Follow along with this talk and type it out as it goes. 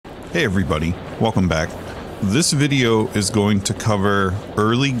Hey everybody, welcome back. This video is going to cover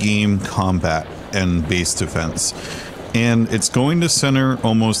early game combat and base defense. And it's going to center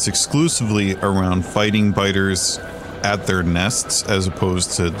almost exclusively around fighting biters at their nests as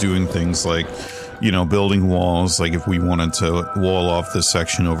opposed to doing things like, you know, building walls, like if we wanted to wall off this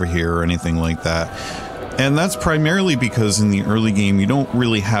section over here or anything like that. And that's primarily because in the early game, you don't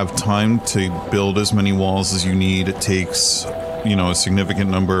really have time to build as many walls as you need. It takes, you know, a significant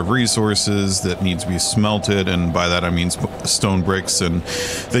number of resources that need to be smelted, and by that I mean stone bricks, and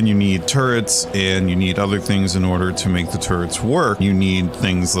then you need turrets, and you need other things in order to make the turrets work. You need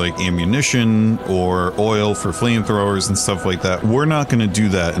things like ammunition or oil for flamethrowers and stuff like that. We're not going to do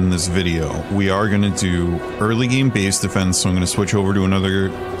that in this video. We are going to do early game base defense, so I'm going to switch over to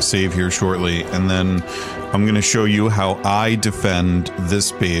another save here shortly, and then I'm going to show you how I defend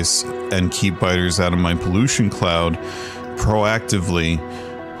this base and keep biters out of my pollution cloud proactively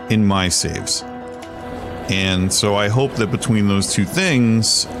in my saves. And so I hope that between those two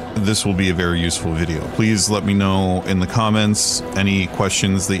things, this will be a very useful video. Please let me know in the comments any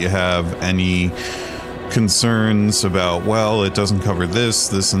questions that you have, any concerns about, well, it doesn't cover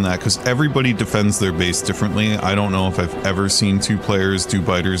this and that, because everybody defends their base differently. I don't know if I've ever seen two players do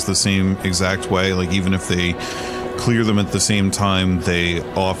biters the same exact way. Like, even if they clear them at the same time, they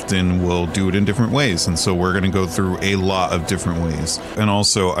often will do it in different ways, and so we're going to go through a lot of different ways. And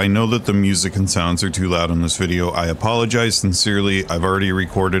also, I know that the music and sounds are too loud in this video. I apologize sincerely. I've already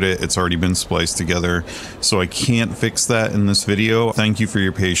recorded it. It's already been spliced together, so I can't fix that in this video. Thank you for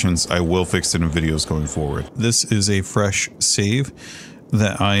your patience. I will fix it in videos going forward. This is a fresh save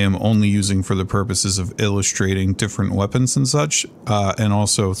that I am only using for the purposes of illustrating different weapons and such. And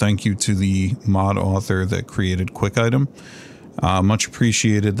also thank you to the mod author that created Quick Item. Much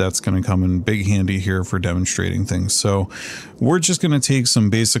appreciated. That's going to come in big handy here for demonstrating things. So we're just going to take some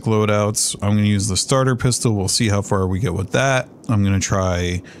basic loadouts. I'm going to use the starter pistol. We'll see how far we get with that. I'm going to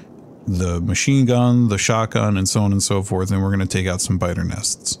try the machine gun, the shotgun, and so on and so forth, and we're going to take out some biter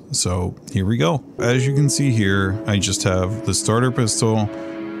nests. So here we go. As you can see here, I just have the starter pistol,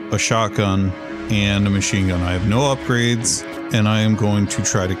 a shotgun, and a machine gun. I have no upgrades, and I am going to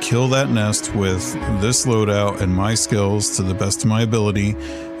try to kill that nest with this loadout and my skills to the best of my ability,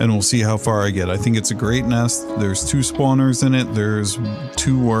 and we'll see how far I get. I think it's a great nest. There's 2 spawners in it, there's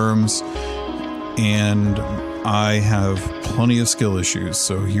 2 worms, and I have plenty of skill issues,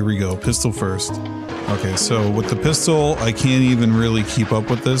 so here we go. Pistol first. Okay, so with the pistol, I can't even really keep up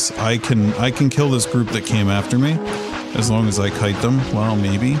with this. I can kill this group that came after me, as long as I kite them. Well,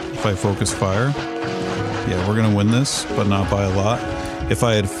 maybe, if I focus fire. Yeah, we're gonna win this, but not by a lot. If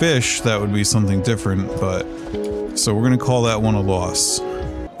I had fish, that would be something different, but... So we're gonna call that one a loss.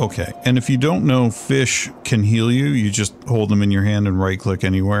 Okay, and if you don't know, fish can heal you. You just hold them in your hand and right click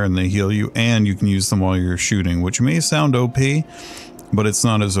anywhere and they heal you, and you can use them while you're shooting, which may sound OP, but it's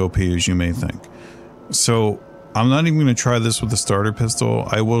not as OP as you may think. So I'm not even going to try this with the starter pistol.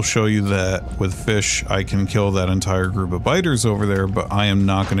 I will show you that with fish I can kill that entire group of biters over there, but I am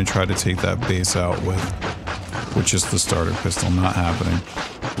not going to try to take that base out with just the starter pistol. Not happening.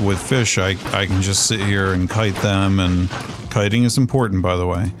 With fish I can just sit here and kite them, and kiting is important, by the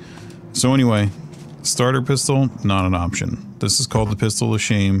way. So anyway, starter pistol, not an option. This is called the pistol of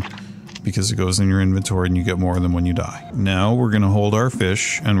shame because it goes in your inventory and you get more than when you die. Now we're going to hold our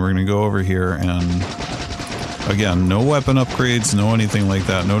fish and we're going to go over here, and again, no weapon upgrades, no anything like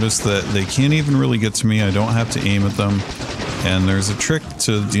that. Notice that they can't even really get to me. I don't have to aim at them. And there's a trick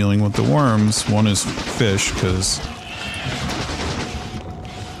to dealing with the worms. One is fish, because...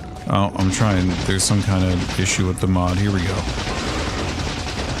 Oh, I'm trying. There's some kind of issue with the mod. Here we go.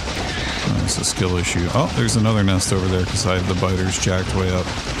 Oh, it's a skill issue. Oh, there's another nest over there because I have the biters jacked way up.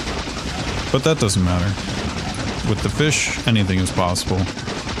 But that doesn't matter. With the fish, anything is possible.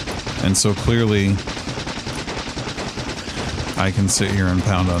 And so clearly, I can sit here and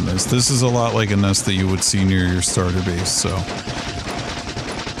pound on this. This is a lot like a nest that you would see near your starter base, so...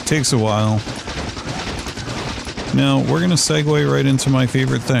 Takes a while. Now, we're going to segue right into my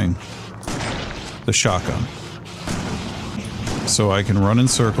favorite thing. The shotgun. So I can run in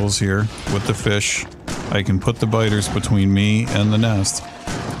circles here with the fish. I can put the biters between me and the nest.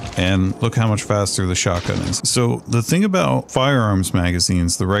 And look how much faster the shotgun is. So the thing about firearms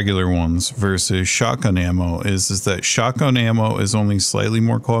magazines, the regular ones, versus shotgun ammo is that shotgun ammo is only slightly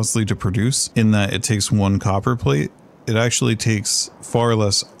more costly to produce in that it takes 1 copper plate. It actually takes far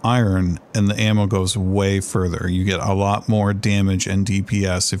less iron, and the ammo goes way further. You get a lot more damage and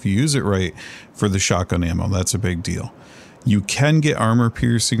DPS if you use it right for the shotgun ammo. That's a big deal. You can get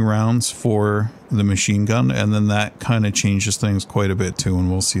armor-piercing rounds for the machine gun, and then that kind of changes things quite a bit too,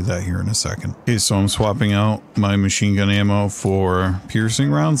 and we'll see that here in a second. Okay, so I'm swapping out my machine gun ammo for piercing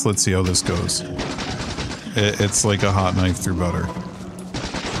rounds. Let's see how this goes. It's like a hot knife through butter.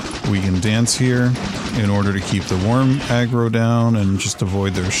 We can dance here in order to keep the worm aggro down and just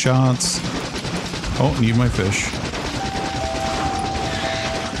avoid their shots. Oh, need my fish.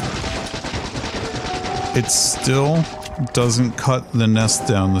 It still doesn't cut the nest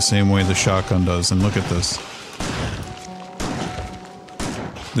down the same way the shotgun does, and look at this.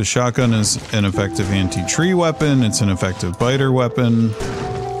 The shotgun is an effective anti-tree weapon, it's an effective biter weapon,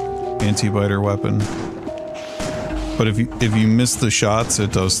 anti-biter weapon. But if you miss the shots,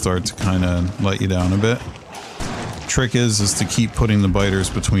 it does start to kind of let you down a bit. Trick is to keep putting the biters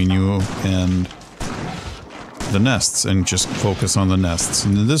between you and the nests, and just focus on the nests.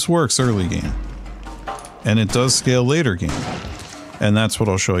 And this works early game. And it does scale later game. And that's what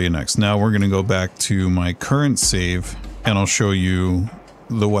I'll show you next. Now we're going to go back to my current save, and I'll show you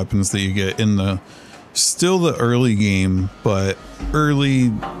the weapons that you get in the still the early game, but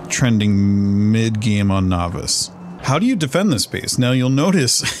early trending mid game on novice. How do you defend this base? Now you'll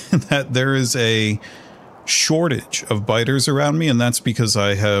notice that there is a shortage of biters around me, and that's because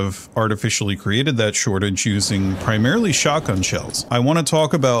I have artificially created that shortage using primarily shotgun shells. I want to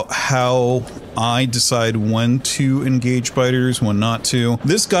talk about how I decide when to engage biters, when not to.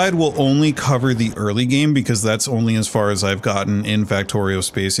 This guide will only cover the early game because that's only as far as I've gotten in Factorio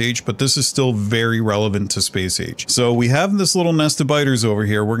Space Age, but this is still very relevant to Space Age. So we have this little nest of biters over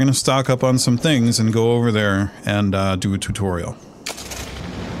here. We're going to stock up on some things and go over there and do a tutorial.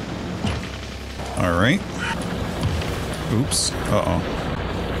 All right. Oops.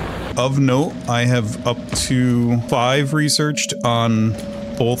 Uh-oh. Of note, I have up to 5 researched on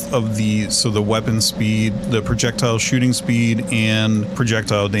both of the, so the weapon speed, the projectile shooting speed, and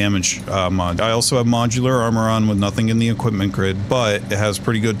projectile damage mod. I also have modular armor on with nothing in the equipment grid, but it has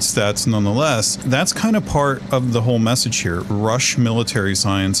pretty good stats nonetheless. That's kind of part of the whole message here. Rush military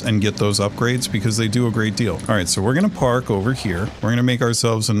science and get those upgrades because they do a great deal. All right, so we're gonna park over here. We're gonna make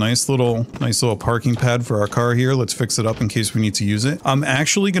ourselves a nice little parking pad for our car here. Let's fix it up in case we need to use it. I'm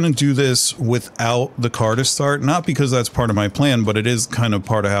actually gonna do this without the car to start, not because that's part of my plan, but it is kind of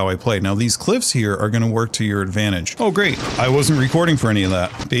part of how I play. Now these cliffs here are going to work to your advantage. Oh great, I wasn't recording for any of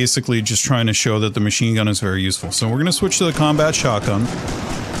that. Basically just trying to show that the machine gun is very useful. So we're going to switch to the combat shotgun,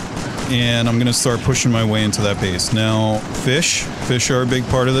 and I'm going to start pushing my way into that base. Now fish are a big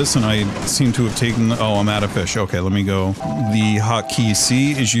part of this, and I seem to have taken, oh, I'm out of fish. Okay, let me go. The hotkey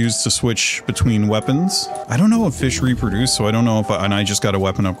C is used to switch between weapons. I don't know if fish reproduce, so I don't know if and I just got a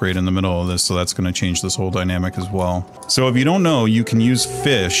weapon upgrade in the middle of this, so that's going to change this whole dynamic as well. So if you don't know, you can use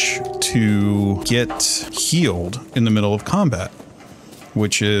fish to get healed in the middle of combat,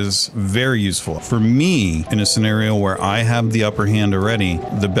 which is very useful. For me, in a scenario where I have the upper hand already,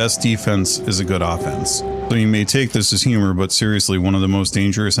 the best defense is a good offense. So you may take this as humor, but seriously, one of the most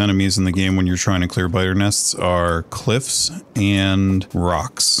dangerous enemies in the game when you're trying to clear biter nests are cliffs and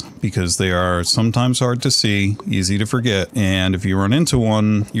rocks, because they are sometimes hard to see, easy to forget, and if you run into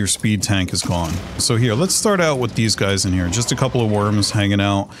one, your speed tank is gone. So here, let's start out with these guys in here. Just a couple of worms hanging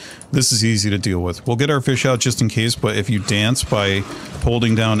out. This is easy to deal with. We'll get our fish out just in case, but if you dance by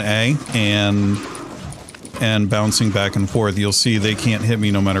holding down A and bouncing back and forth, you'll see they can't hit me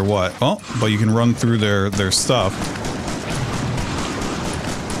no matter what. Oh, but you can run through their stuff.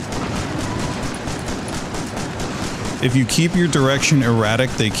 If you keep your direction erratic,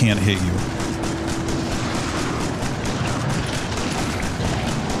 they can't hit you.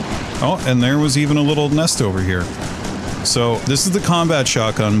 Oh, and there was even a little nest over here. So this is the combat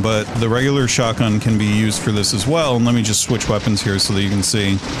shotgun, but the regular shotgun can be used for this as well. And let me just switch weapons here so that you can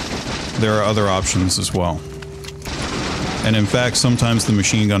see there are other options as well. And in fact, sometimes the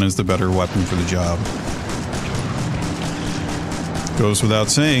machine gun is the better weapon for the job. Goes without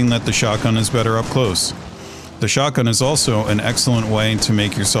saying that the shotgun is better up close. The shotgun is also an excellent way to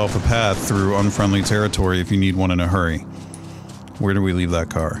make yourself a path through unfriendly territory if you need one in a hurry. Where do we leave that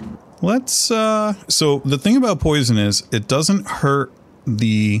car? Let's, so the thing about poison is it doesn't hurt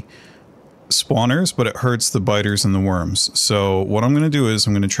the spawners, but it hurts the biters and the worms. So what I'm going to do is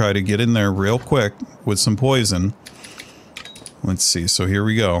I'm going to try to get in there real quick with some poison. Let's see. So here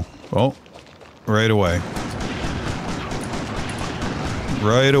we go. Oh, right away.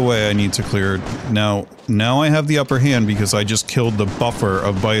 Right away I need to clear. Now I have the upper hand because I just killed the buffer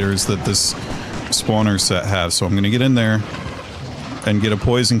of biters that this spawner set has. So I'm going to get in there and get a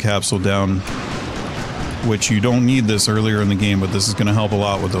poison capsule down, which you don't need this earlier in the game, but this is going to help a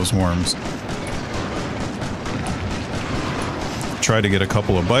lot with those worms. try to get a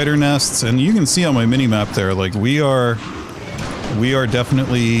couple of biter nests. And you can see on my mini map there, like we are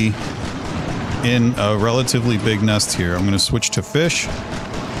definitely in a relatively big nest here. I'm going to switch to fish,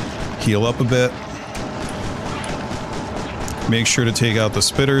 heal up a bit, make sure to take out the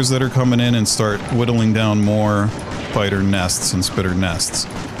spitters that are coming in and start whittling down more biter nests and spitter nests.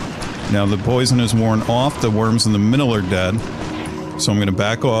 Now the poison is worn off, the worms in the middle are dead, so I'm going to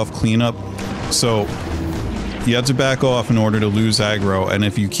back off, clean up. So you have to back off in order to lose aggro, and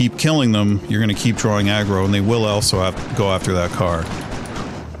if you keep killing them, you're going to keep drawing aggro, and they will also have to go after that car.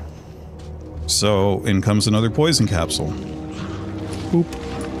 So in comes another poison capsule. Boop.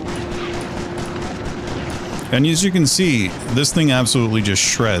 And as you can see, this thing absolutely just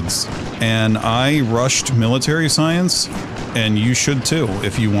shreds. And I rushed military science, and you should too,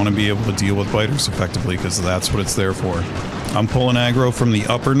 if you want to be able to deal with biters effectively, because that's what it's there for. I'm pulling aggro from the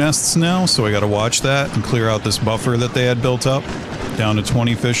upper nests now, so I gotta watch that and clear out this buffer that they had built up, down to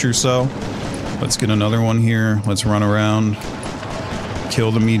 20 fish or so. Let's get another one here. Let's run around,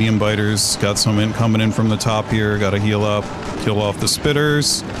 kill the medium biters. Got some coming in from the top here, gotta heal up, kill off the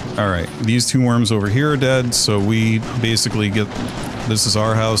spitters. Alright, these two worms over here are dead, so we basically get... This is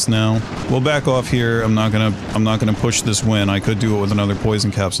our house now. We'll back off here. I'm not gonna push this win. I could do it with another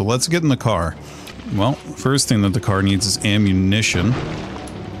poison capsule. Let's get in the car. Well, first thing that the car needs is ammunition.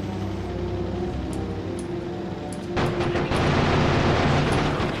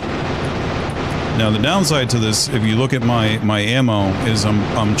 Now the downside to this, if you look at my ammo, is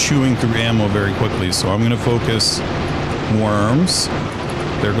I'm chewing through ammo very quickly. So I'm going to focus worms.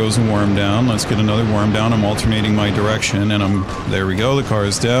 There goes a worm down. Let's get another worm down. I'm alternating my direction, and there we go. The car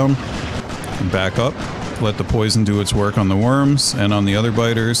is down. Back up. Let the poison do its work on the worms and on the other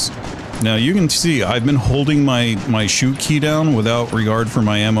biters. Now you can see I've been holding my shoot key down without regard for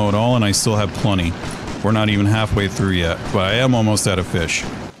my ammo at all, and I still have plenty. We're not even halfway through yet, but I am almost out of fish.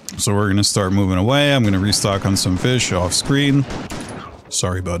 So we're going to start moving away. I'm going to restock on some fish off screen.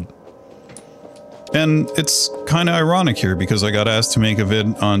 Sorry, bud. And it's kind of ironic here because I got asked to make a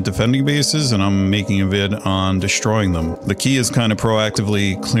vid on defending bases and I'm making a vid on destroying them. The key is kind of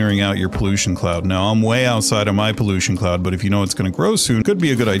proactively clearing out your pollution cloud. Now I'm way outside of my pollution cloud, but if you know it's going to grow soon, it could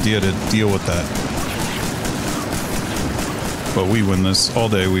be a good idea to deal with that. But we win this. All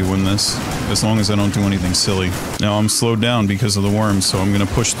day we win this. As long as I don't do anything silly. Now I'm slowed down because of the worms, so I'm going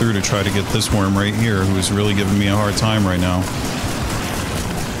to push through to try to get this worm right here, who is really giving me a hard time right now.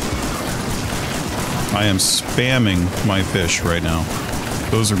 I am spamming my fish right now.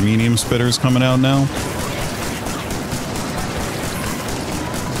 Those are medium spitters coming out now.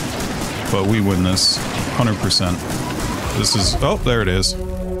 But we win this. 100%. This is... Oh, there it is.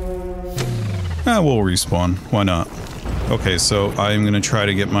 We'll respawn. Why not? Okay, so I'm going to try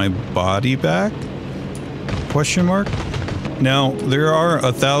to get my body back? Question mark? Now, there are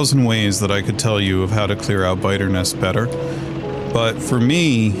 1,000 ways that I could tell you of how to clear out biter nests better. But for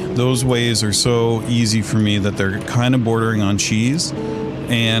me, those ways are so easy for me that they're kind of bordering on cheese.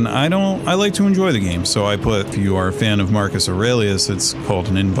 And I like to enjoy the game. So I put, if you are a fan of Marcus Aurelius, it's called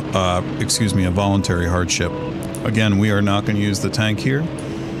a voluntary hardship. Again, we are not going to use the tank here.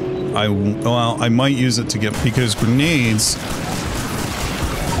 I might use it to get, because grenades...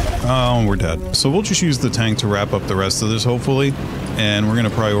 Oh, we're dead. So we'll just use the tank to wrap up the rest of this, hopefully. And we're going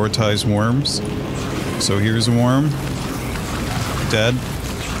to prioritize worms. So here's a worm. Dead.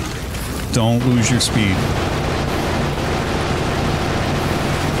 Don't lose your speed.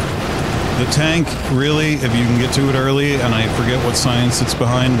 The tank, really, if you can get to it early, and I forget what science it's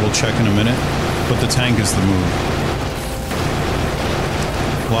behind, we'll check in a minute, but the tank is the move.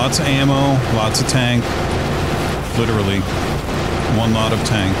 Lots of ammo, lots of tank, literally one lot of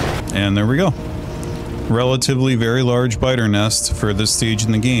tank, and there we go. Relatively very large biter nest for this stage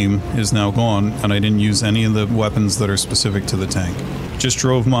in the game is now gone, and I didn't use any of the weapons that are specific to the tank. Just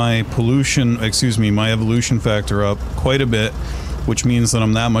drove my my evolution factor up quite a bit, which means that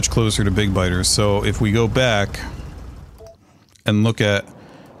I'm that much closer to big biters. So if we go back and look at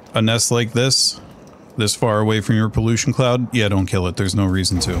a nest like this far away from your pollution cloud, yeah, don't kill it. There's no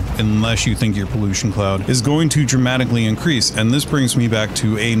reason to, unless you think your pollution cloud is going to dramatically increase. And this brings me back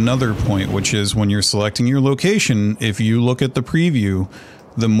to another point, which is when you're selecting your location, if you look at the preview,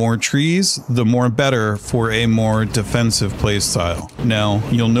 the more trees, the more better for a more defensive playstyle. Now,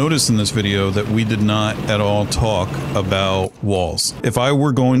 you'll notice in this video that we did not at all talk about walls. If I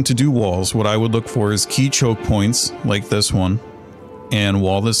were going to do walls, what I would look for is key choke points like this one, and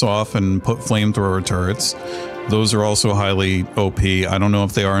wall this off and put flamethrower turrets. Those are also highly OP. I don't know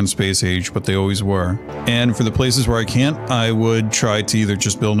if they are in Space Age, but they always were. And for the places where I can't, I would try to either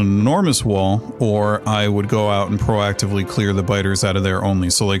just build an enormous wall, or I would go out and proactively clear the biters out of there only.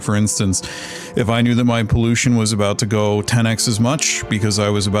 So like for instance, if I knew that my pollution was about to go 10x as much because I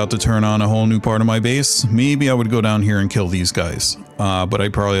was about to turn on a whole new part of my base, maybe I would go down here and kill these guys. But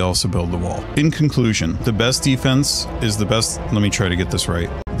I'd probably also build the wall. In conclusion, the best defense is the best. Let me try to get this right.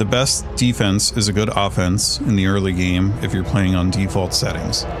 The best defense is a good offense in the early game if you're playing on default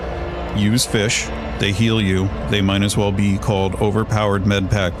settings. Use fish. They heal you. They might as well be called overpowered med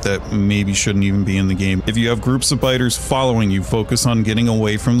pack that maybe shouldn't even be in the game. If you have groups of biters following you, focus on getting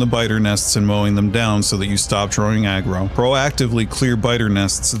away from the biter nests and mowing them down so that you stop drawing aggro. Proactively clear biter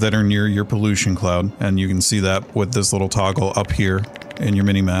nests that are near your pollution cloud, and you can see that with this little toggle up here in your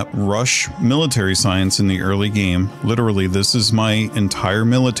minimap. Rush military science in the early game. Literally, this is my entire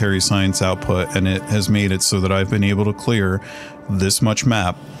military science output, and it has made it so that I've been able to clear this much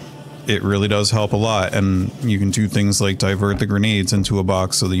map. It really does help a lot, and you can do things like divert the grenades into a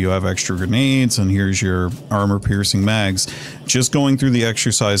box so that you have extra grenades, and here's your armor-piercing mags. Just going through the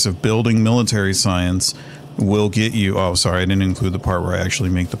exercise of building military science will get you... Oh, sorry, I didn't include the part where I actually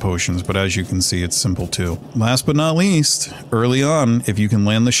make the potions, but as you can see, it's simple too. Last but not least, early on, if you can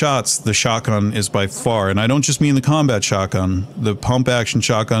land the shots, the shotgun is by far, and I don't just mean the combat shotgun, the pump-action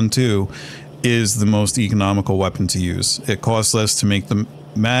shotgun too, is the most economical weapon to use. It costs less to make the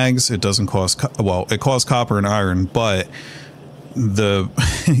mags, it doesn't cost, well, it costs copper and iron, but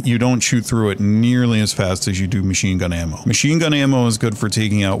you don't shoot through it nearly as fast as you do machine gun ammo. Machine gun ammo is good for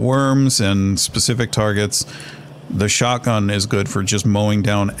taking out worms and specific targets. The shotgun is good for just mowing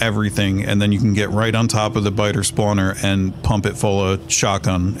down everything, and then you can get right on top of the biter spawner and pump it full of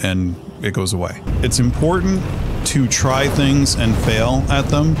shotgun and it goes away. It's important to try things and fail at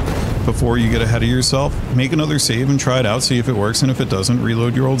them before you get ahead of yourself. Make another save and try it out, see if it works, and if it doesn't,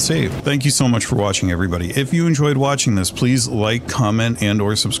 reload your old save. Thank you so much for watching, everybody. If you enjoyed watching this, please like, comment, and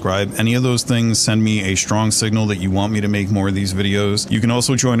or subscribe. Any of those things send me a strong signal that you want me to make more of these videos. You can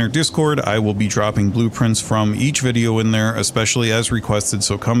also join our Discord. I will be dropping blueprints from each video in there, especially as requested,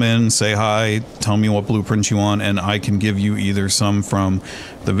 so come in, say hi, tell me what blueprints you want, and I can give you either some from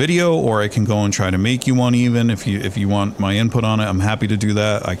the video, or I can go and try to make you one even. If you want my input on it, I'm happy to do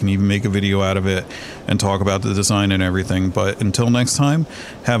that. I can even make a video out of it and talk about the design and everything. But until next time,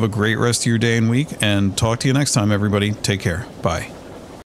 have a great rest of your day and week, and talk to you next time, everybody. Take care. Bye.